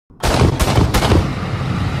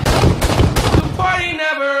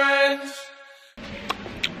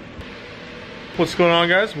What's going on,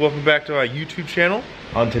 guys? Welcome back to our YouTube channel.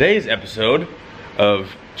 On today's episode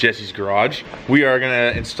of Jesse's Garage, we are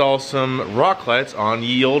gonna install some rock lights on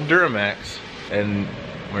ye old Duramax. And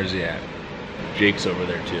where's he at? Jake's over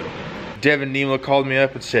there too. Devin Nemo called me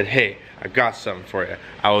up and said, hey, I got something for you.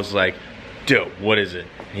 I was like, dope, what is it?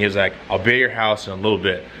 And he was like, I'll be at your house in a little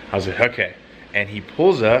bit. I was like, okay. And he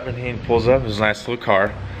pulls up, it was a nice little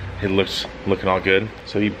car. It looking all good.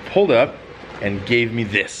 So he pulled up and gave me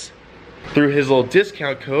this. Through his little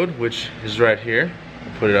discount code, which is right here.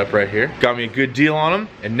 I'll put it up right here. Got me a good deal on them,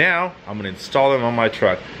 and now I'm gonna install them on my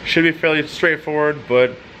truck. Should be fairly straightforward,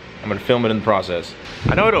 but I'm gonna film it in the process.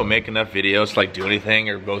 I know I don't make enough videos to like do anything,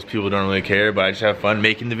 or most people don't really care, but I just have fun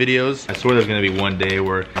making the videos. I swear there's gonna be one day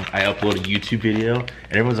where I upload a YouTube video, and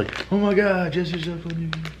everyone's like, oh my god, Jesse's so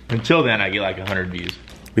funny. Until then, I get like 100 views.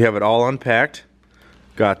 We have it all unpacked.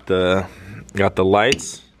 Got the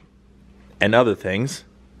lights and other things,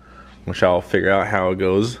 which I'll figure out how it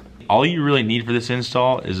goes. All you really need for this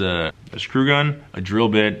install is a screw gun, a drill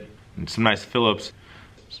bit, and some nice Phillips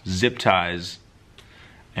zip ties,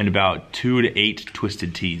 and about 2 to 8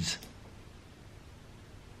 twisted tees.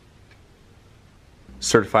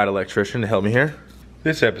 Certified electrician to help me here.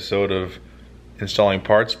 This episode of Installing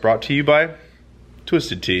Parts brought to you by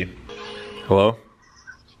Twisted Tea. Hello?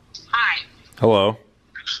 Hi. Hello?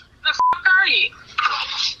 The f*** are you?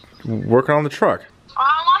 Working on the truck. Well,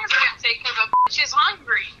 how long is it gonna take? Cause the bitch is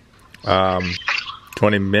hungry.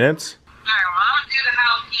 20 minutes? Alright, well, I'm gonna do the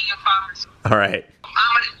jalapeno poppers. Alright. What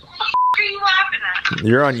the f*** are you laughing at?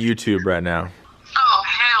 You're on YouTube right now. Oh,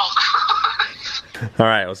 hell.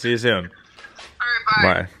 Alright, we'll see you soon. Alright, bye.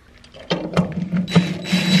 Bye.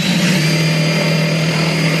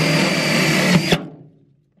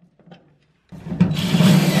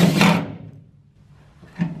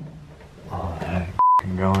 Oh, that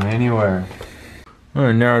ain't going anywhere.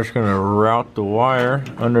 Alright, now we're just gonna route the wire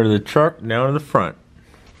under the truck down to the front.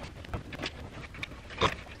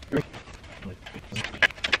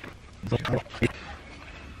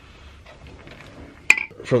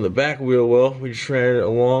 From the back wheel well, we just ran it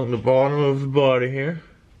along the bottom of the body here,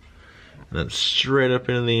 and then straight up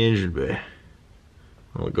into the engine bay.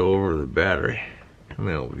 I'll go over to the battery, and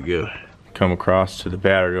then we go. Come across to the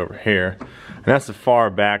battery over here, and that's the far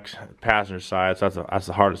back passenger side, so that's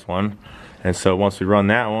the hardest one. And so once we run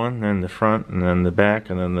that one, then the front, and then the back,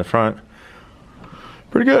 and then the front,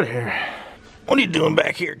 pretty good here. What are you doing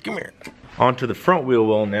back here? Come here. Onto the front wheel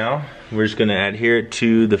well now. We're just gonna adhere it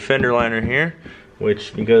to the fender liner here,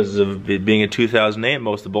 which because of it being a 2008,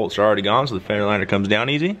 most of the bolts are already gone, so the fender liner comes down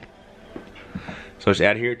easy. So just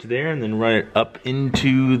adhere it to there and then run it up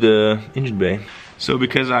into the engine bay. So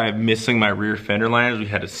because I'm missing my rear fender liners, we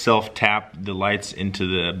had to self-tap the lights into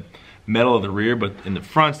the metal of the rear, but in the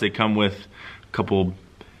fronts they come with a couple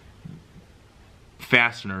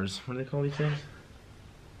fasteners. What do they call these things?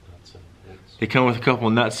 They come with a couple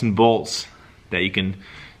nuts and bolts that you can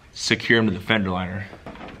secure them to the fender liner.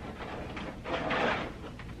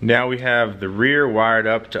 Now we have the rear wired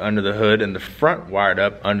up to under the hood and the front wired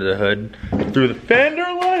up under the hood through the fender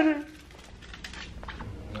liner.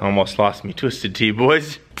 Almost lost me Twisted Tea,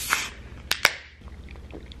 boys.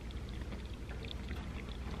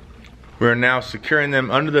 We're now securing them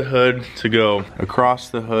under the hood to go across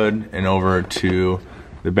the hood and over to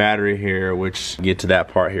the battery here, which we'll get to that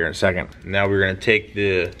part here in a second. Now we're gonna take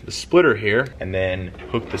the splitter here and then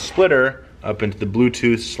hook the splitter up into the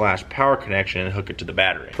Bluetooth / power connection and hook it to the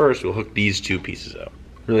battery. First, we'll hook these two pieces up.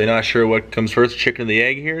 Really not sure what comes first, chicken or the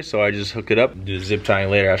egg here, so I just hook it up, do the zip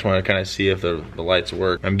tying later. I just wanna kinda see if the lights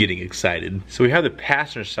work. I'm getting excited. So we have the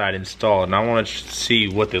passenger side installed, and I wanna see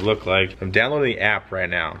what they look like. I'm downloading the app right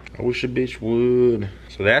now. I wish a bitch would.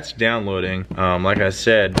 So that's downloading. Like I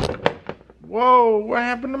said, whoa, what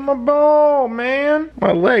happened to my ball, man?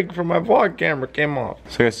 My leg from my vlog camera came off.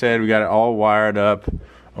 So like I said, we got it all wired up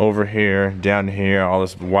over here, down to here. All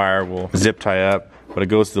this wire will zip tie up, but it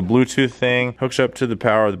goes to the Bluetooth thing, hooks up to the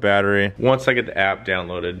power of the battery. Once I get the app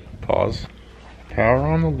downloaded, pause. Power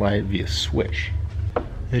on the light via switch.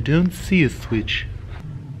 I don't see a switch.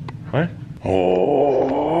 What?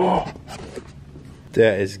 Oh,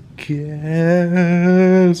 that is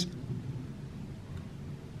gas.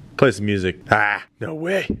 Play some music. Ah, no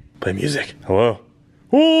way. Play music. Hello.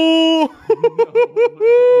 Oh,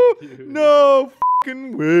 no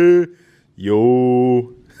fucking way.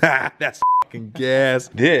 Yo. Ha, that's fucking gas.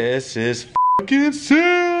 This is fucking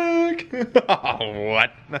sick.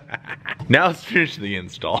 What? Now let's finish the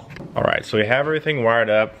install. All right, so we have everything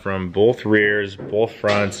wired up from both rears, both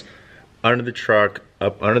fronts, under the truck,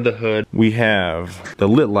 up under the hood. We have the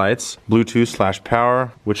Litlightz Bluetooth /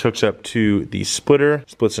 power, which hooks up to the splitter,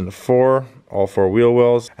 splits into 4 all 4 wheel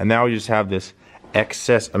wells. And now we just have this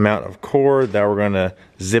excess amount of cord that we're gonna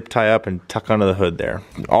zip tie up and tuck under the hood there.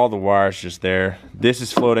 All the wires just there. This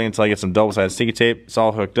is floating until I get some double-sided sticky tape. It's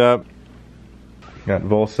all hooked up. Got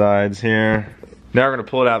both sides here. Now we're gonna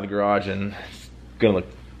pull it out of the garage and it's gonna look.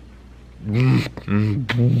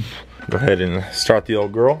 Go ahead and start the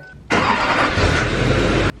old girl.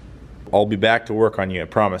 I'll be back to work on you, I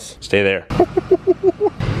promise. Stay there.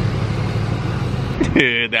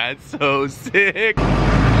 Dude, that's so sick.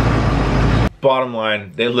 Bottom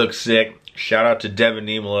line, they look sick. Shout out to Devin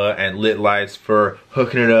Niemola and Litlightz for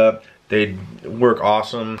hooking it up. They work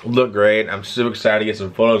awesome, look great. I'm super excited to get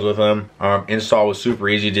some photos with them. Install was super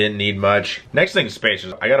easy, didn't need much. Next thing is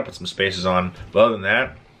spacers. I gotta put some spacers on. But other than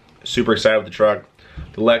that, super excited with the truck.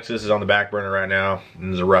 The Lexus is on the back burner right now.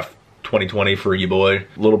 And it's a rough 2020 for you, boy.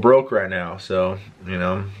 A little broke right now, so, you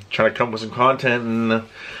know, trying to come up with some content. And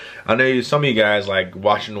I know some of you guys like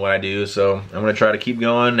watching what I do, so I'm gonna try to keep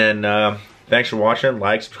going. And thanks for watching.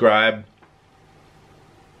 Like, subscribe.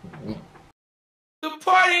 The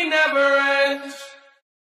party never ends.